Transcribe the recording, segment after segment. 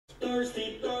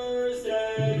Thirsty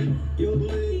Thursday.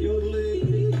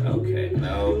 Okay,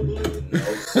 no.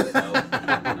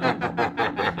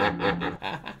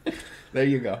 There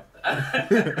you go.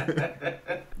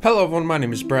 Hello everyone, my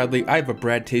name is Bradley. I have a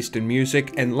Brad taste in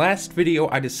music, and last video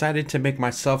I decided to make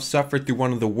myself suffer through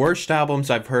one of the worst albums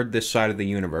I've heard this side of the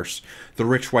universe, The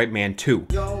Rich White Man 2.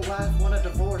 Your wife want a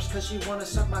divorce cause she wanna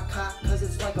suck my cock cause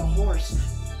it's like a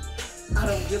horse. I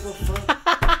don't give a fuck.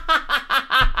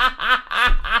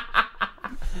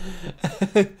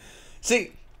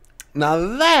 See, now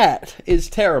that is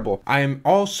terrible. I am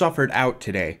all suffered out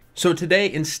today. So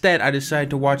today, instead, I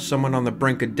decided to watch someone on the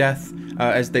brink of death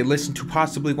as they listen to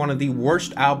possibly one of the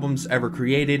worst albums ever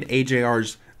created,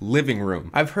 AJR's Living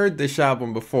Room. I've heard this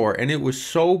album before, and it was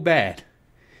so bad.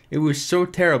 It was so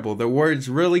terrible. The words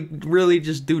really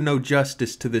just do no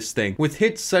justice to this thing. With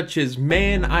hits such as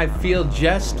Man, I Feel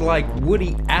Just Like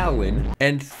Woody Allen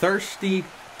and Thirsty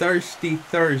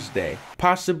Thursday.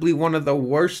 Possibly one of the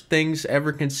worst things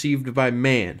ever conceived by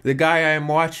man. The guy I am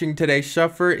watching today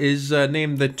suffer is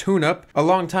named The Tune-Up, a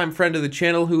longtime friend of the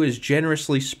channel who has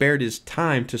generously spared his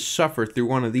time to suffer through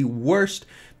one of the worst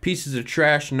pieces of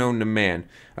trash known to man.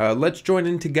 Let's join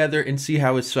in together and see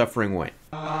how his suffering went.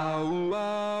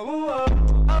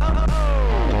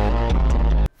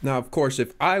 Now, of course,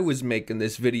 if I was making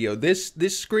this video, this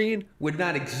screen would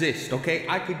not exist, okay?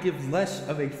 I could give less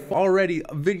of a already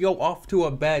video off to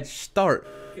a bad start.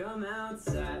 Come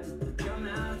outside,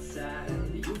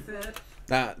 you fed.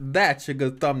 Now, that's a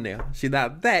good thumbnail. See, now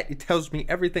that, it tells me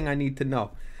everything I need to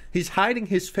know. He's hiding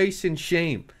his face in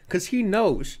shame, because he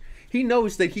knows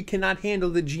that he cannot handle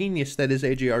the genius that is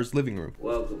AJR's Living Room.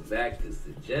 Welcome back to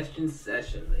Suggestion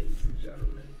Session, ladies and gentlemen.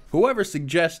 Whoever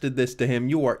suggested this to him,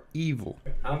 you are evil.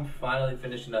 I'm finally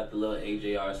finishing up the little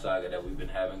AJR saga that we've been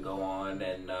having go on,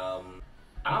 and I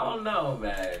don't know,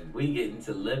 man. We get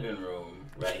into Living Room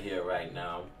right here, right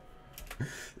now.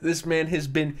 This man has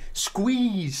been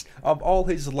squeezed of all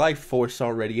his life force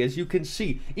already, as you can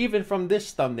see. Even from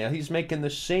this thumbnail, he's making the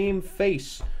same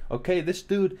face. Okay, this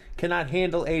dude cannot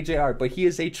handle AJR, but he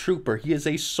is a trooper. He is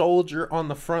a soldier on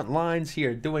the front lines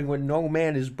here, doing what no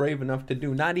man is brave enough to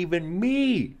do. Not even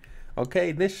me.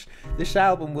 Okay, this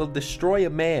album will destroy a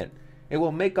man. It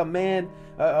will make a man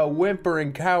a whimper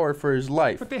and cower for his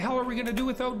life. What the hell are we gonna do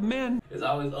without men? There's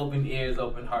always open ears,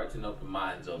 open hearts, and open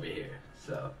minds over here.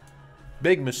 So,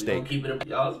 Big we're mistake. gonna keep it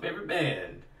y'all's favorite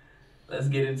band. Let's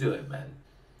get into it, man.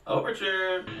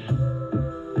 Overture.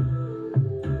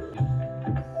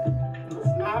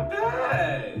 It's not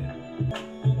bad.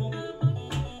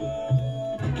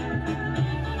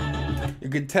 You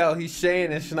can tell he's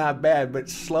saying it's not bad, but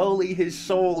slowly his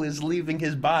soul is leaving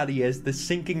his body as the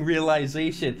sinking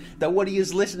realization that what he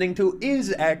is listening to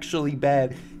is actually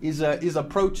bad is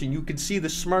approaching. You can see the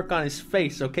smirk on his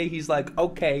face, okay? He's like,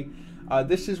 okay,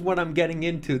 this is what I'm getting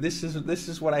into. This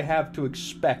is what I have to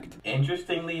expect.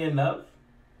 Interestingly enough,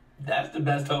 that's the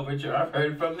best overture I've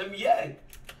heard from them yet.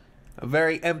 A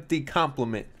very empty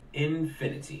compliment.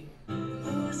 Infinity.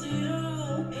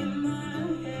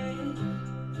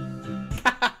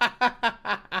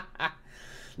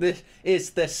 This is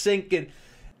the sinking.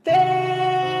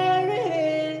 There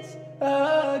it is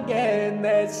again,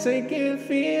 that sinking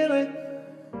feeling.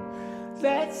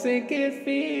 That sinking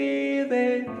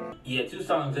feeling. Yeah, 2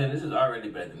 songs in, this is already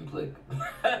better than Click.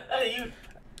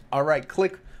 Alright,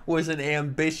 Click was an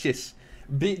ambitious,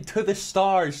 to the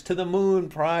stars, to the moon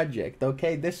project,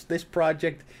 okay? This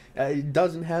project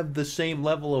doesn't have the same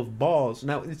level of balls.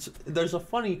 Now, there's a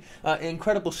funny,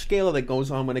 incredible scale that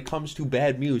goes on when it comes to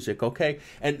bad music, okay?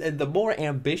 And the more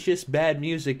ambitious bad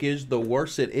music is, the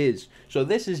worse it is. So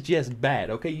this is just bad,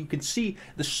 okay? You can see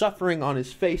the suffering on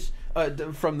his face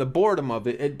from the boredom of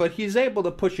it, but he's able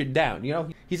to push it down, you know?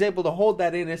 He's able to hold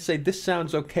that in and say, this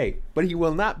sounds okay. But he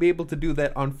will not be able to do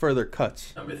that on further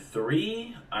cuts. Number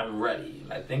 3, I'm Ready.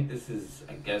 I think this is,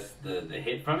 I guess, the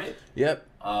hit from it. Yep.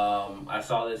 I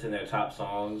saw this in their top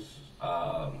songs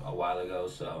a while ago,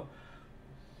 so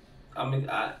I mean,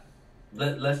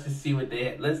 let's just see what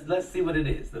they let's see what it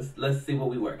is. Let's see what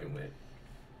we're working with.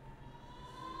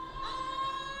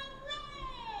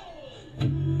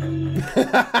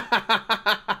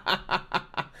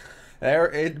 There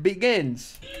it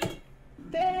begins.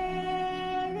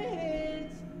 There it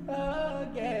is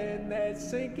again, that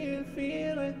sinking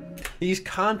feeling. He's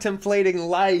contemplating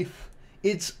life.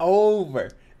 It's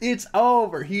over. It's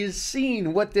over. He has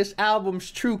seen what this album's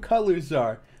true colors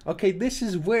are. Okay, this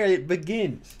is where it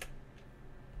begins.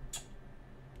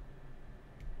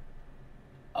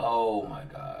 Oh my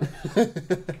God.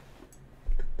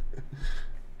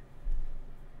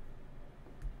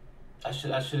 I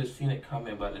should have seen it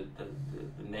coming by the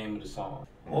name of the song.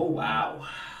 Oh, wow.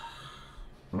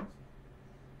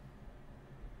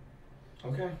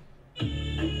 Okay.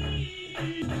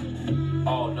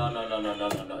 Oh,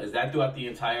 no. Is that throughout the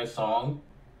entire song?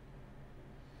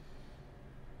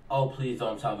 Oh, please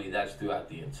don't tell me that's throughout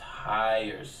the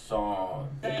entire song.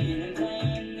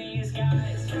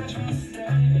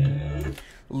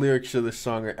 Lyrics of this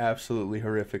song are absolutely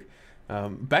horrific.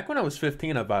 Back when I was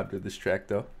 15, I vibed with this track,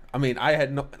 though. I mean, I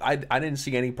didn't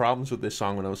see any problems with this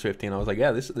song when I was 15. I was like,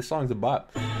 yeah, this song's a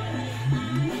bop.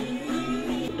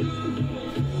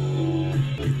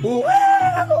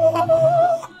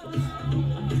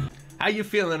 How you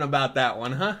feeling about that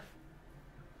one, huh?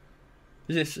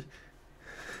 Just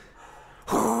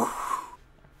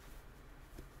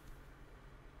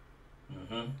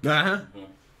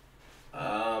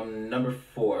Number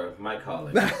 4, my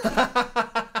calling.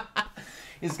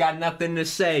 He's got nothing to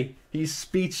say. He's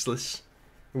speechless.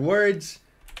 Words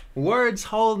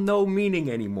hold no meaning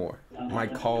anymore. My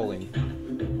calling.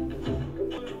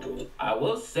 I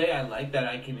will say I like that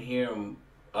I can hear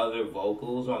other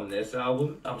vocals on this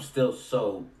album. I'm still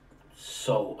so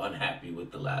unhappy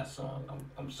with the last song.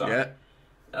 I'm sorry. Yeah.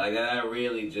 Like that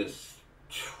really just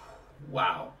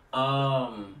wow.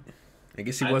 I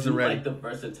guess he wasn't ready. I like the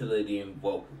versatility in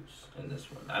vocals in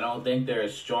this one. I don't think they're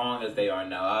as strong as they are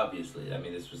now, obviously. I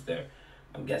mean,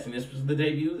 I'm guessing this was the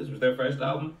debut. This was their first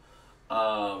album.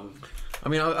 I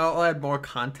mean, I'll add more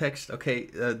context. Okay,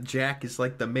 Jack is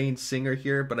like the main singer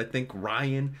here, but I think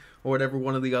Ryan or whatever,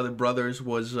 one of the other brothers,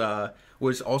 was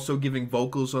also giving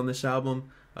vocals on this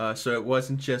album. So it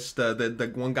wasn't just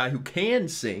the one guy who can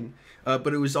sing,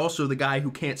 but it was also the guy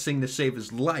who can't sing to save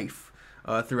his life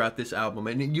throughout this album.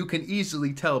 And you can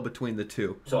easily tell between the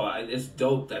two. So it's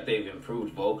dope that they've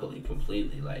improved vocally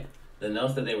completely. Like, the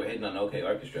notes that they were hitting on OK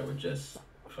Orchestra were just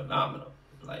phenomenal.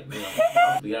 Like, you know,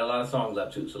 we got a lot of songs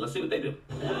left too, so let's see what they do.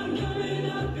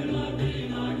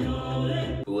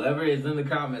 Whoever is in the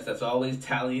comments that's always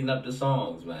tallying up the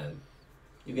songs, man,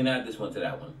 you can add this one to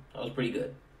that one. That was pretty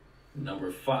good.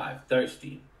 Number 5,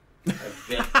 Thirsty.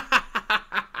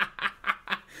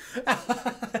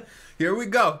 Here we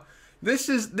go. This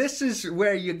is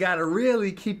where you gotta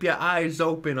really keep your eyes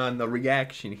open on the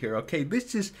reaction here, okay?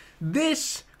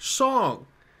 This song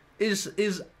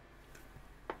is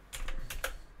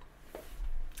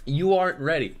you aren't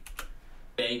ready.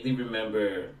 I vaguely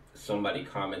remember somebody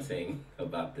commenting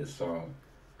about this song,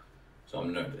 so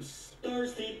I'm nervous.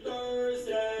 Thirsty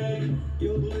Thursday.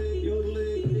 You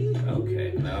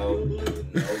Okay, no.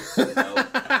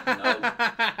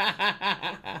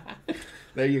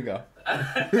 There you go.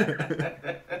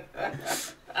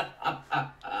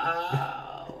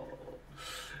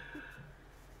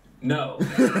 No.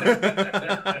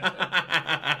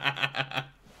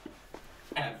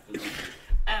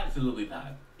 Absolutely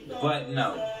not. But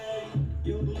no.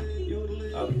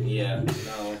 Oh, yeah,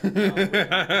 no.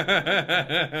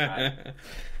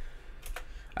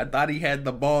 I thought he had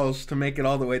the balls to make it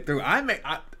all the way through.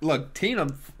 Look, Tina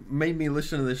made me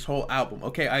listen to this whole album.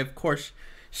 Okay, I of course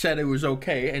said it was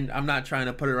okay, and I'm not trying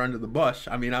to put her under the bus.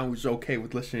 I mean, I was okay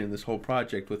with listening to this whole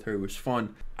project with her. It was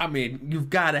fun. I mean, you've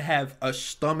got to have a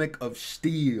stomach of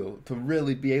steel to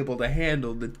really be able to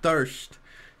handle the thirst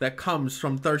that comes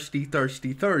from Thirsty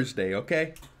Thirsty Thursday,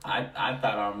 okay? I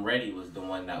thought I'm Ready was the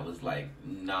one that was like,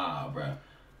 nah, bruh.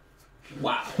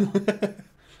 Wow.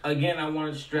 Again, I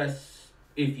want to stress,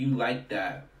 if you like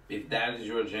that, if that is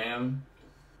your jam,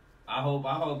 I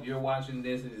hope you're watching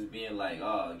this and just being like,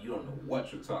 oh, you don't know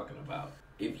what you're talking about.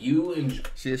 If you enjoy...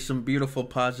 See, there's some beautiful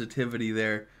positivity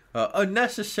there.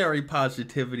 Unnecessary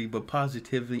positivity, but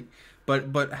positivity.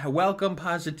 But welcome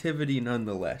positivity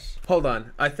nonetheless. Hold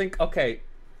on. I think, okay,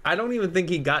 I don't even think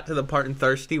he got to the part in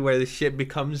Thirsty where the shit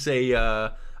becomes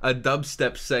a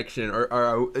dubstep section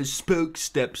or a spook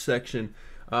step section.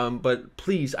 But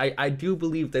please, I do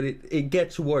believe that it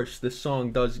gets worse. This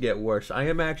song does get worse. I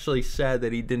am actually sad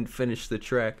that he didn't finish the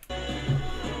track.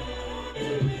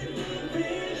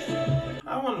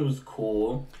 That one was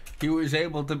cool. He was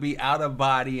able to be out of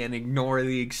body and ignore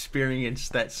the experience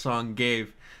that song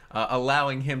gave,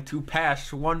 allowing him to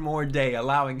pass one more day,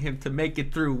 allowing him to make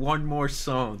it through one more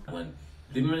song.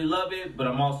 Didn't really love it, but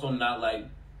I'm also not like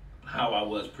how I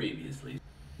was previously.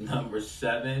 Number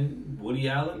 7, Woody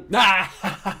Allen.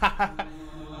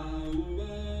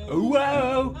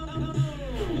 Whoa!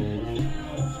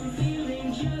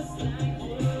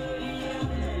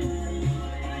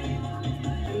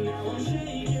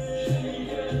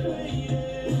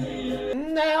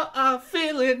 Now I'm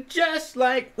feeling just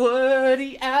like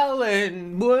Woody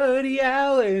Allen. Woody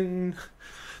Allen.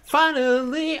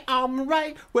 Finally, I'm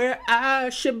right where I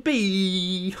should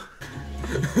be.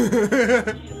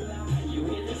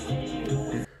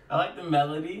 like the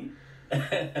melody.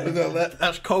 That's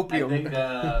I copium. think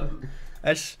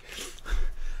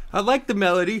I like the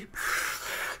melody.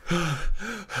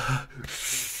 I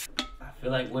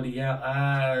feel like Woody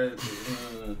Allen.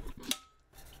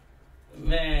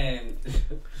 Man,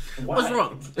 why? What's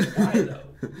wrong? Why though?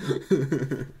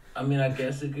 I mean, I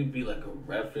guess it could be like a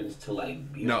reference to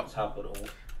like being on top of the world.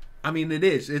 I mean, it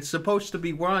is. It's supposed to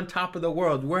be we're on top of the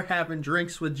world. We're having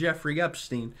drinks with Jeffrey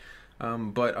Epstein.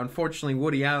 But unfortunately,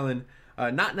 Woody Allen,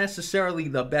 not necessarily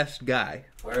the best guy.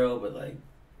 Well, but like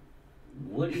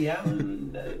Woody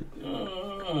Allen,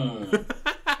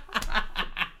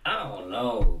 I don't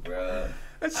know, bruh.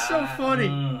 That's so funny.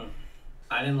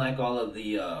 I didn't like all of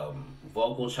the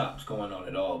vocal chops going on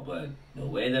at all, but the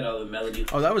way that all the melody.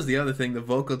 Oh, that was the other thing, the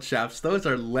vocal chops. Those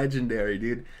are legendary,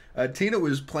 dude. Tina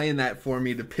was playing that for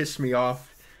me to piss me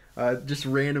off just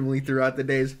randomly throughout the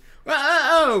days.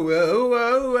 Whoa, whoa,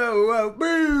 whoa, whoa, whoa,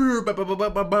 boo,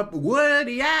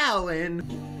 Woody Allen.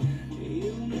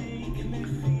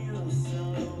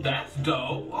 That's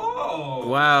dope. Oh.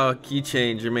 Wow, key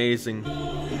change, amazing.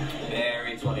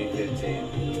 Very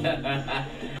 2015.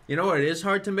 You know what? It is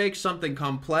hard to make something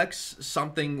complex,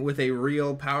 something with a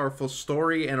real powerful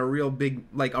story and a real big,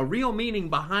 like a real meaning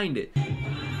behind it.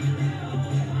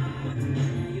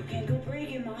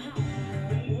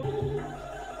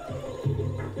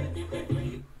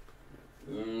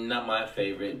 Not my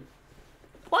favorite.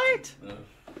 What?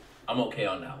 I'm okay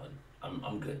on that one.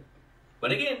 I'm good.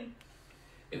 But again,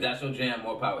 if that's your jam,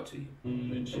 more power to you.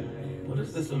 What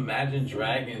is this Imagine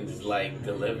Dragons like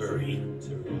delivery?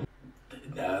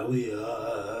 Now we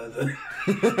are.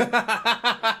 It's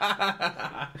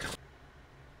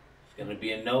gonna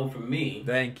be a no from me.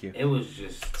 Thank you. It was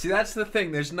just. See, that's the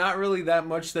thing. There's not really that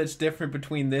much that's different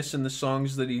between this and the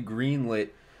songs that he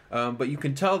greenlit. But you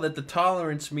can tell that the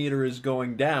tolerance meter is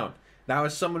going down. Now,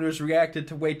 as someone who's reacted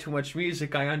to way too much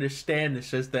music, I understand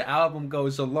this. As the album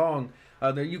goes along,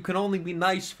 you can only be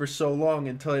nice for so long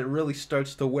until it really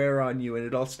starts to wear on you and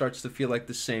it all starts to feel like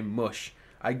the same mush.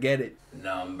 I get it.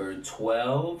 Number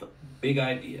 12, Big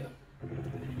Idea.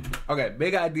 Okay,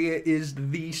 Big Idea is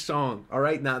the song. All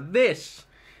right, now this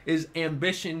is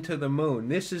Ambition to the Moon.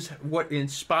 This is what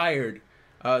inspired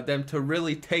them to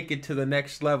really take it to the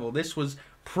next level. This was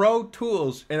Pro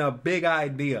Tools and a Big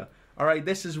Idea. All right,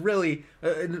 this is really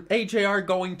an AJR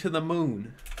going to the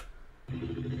moon.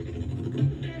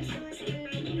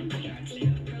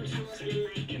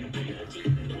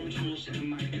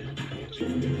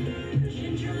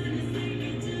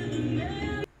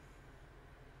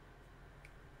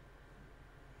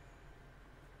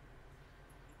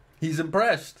 He's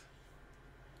impressed.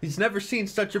 He's never seen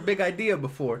such a big idea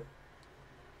before.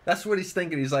 That's what he's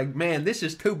thinking. He's like, man, this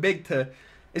is too big to...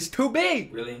 It's too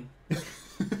big! Really?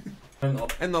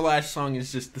 And the last song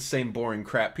is just the same boring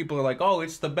crap. People are like, oh,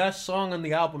 it's the best song on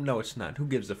the album. No, it's not. Who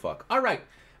gives a fuck? All right.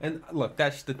 And look,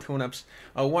 that's the tune-ups.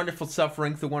 A Wonderful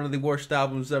Suffering through one of the worst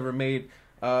albums ever made.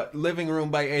 Living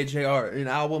Room by AJR. An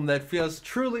album that feels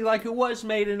truly like it was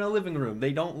made in a living room.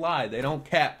 They don't lie. They don't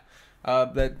cap.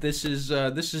 That this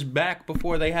is back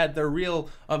before they had their real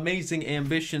amazing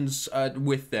ambitions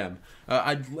with them.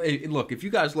 Look, if you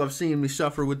guys love seeing me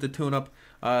suffer with the tune-up,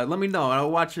 let me know.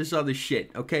 I'll watch this other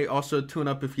shit. Okay. Also, tune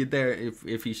up if you're there.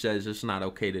 If he says it's not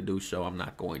okay to do so, I'm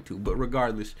not going to. But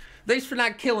regardless, thanks for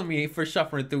not killing me for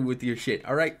suffering through with your shit.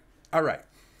 All right. All right.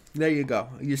 There you go.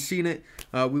 You seen it.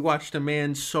 We watched a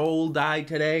man's soul die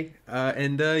today.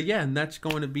 Yeah, and that's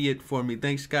going to be it for me.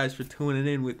 Thanks, guys, for tuning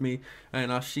in with me.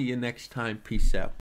 And I'll see you next time. Peace out.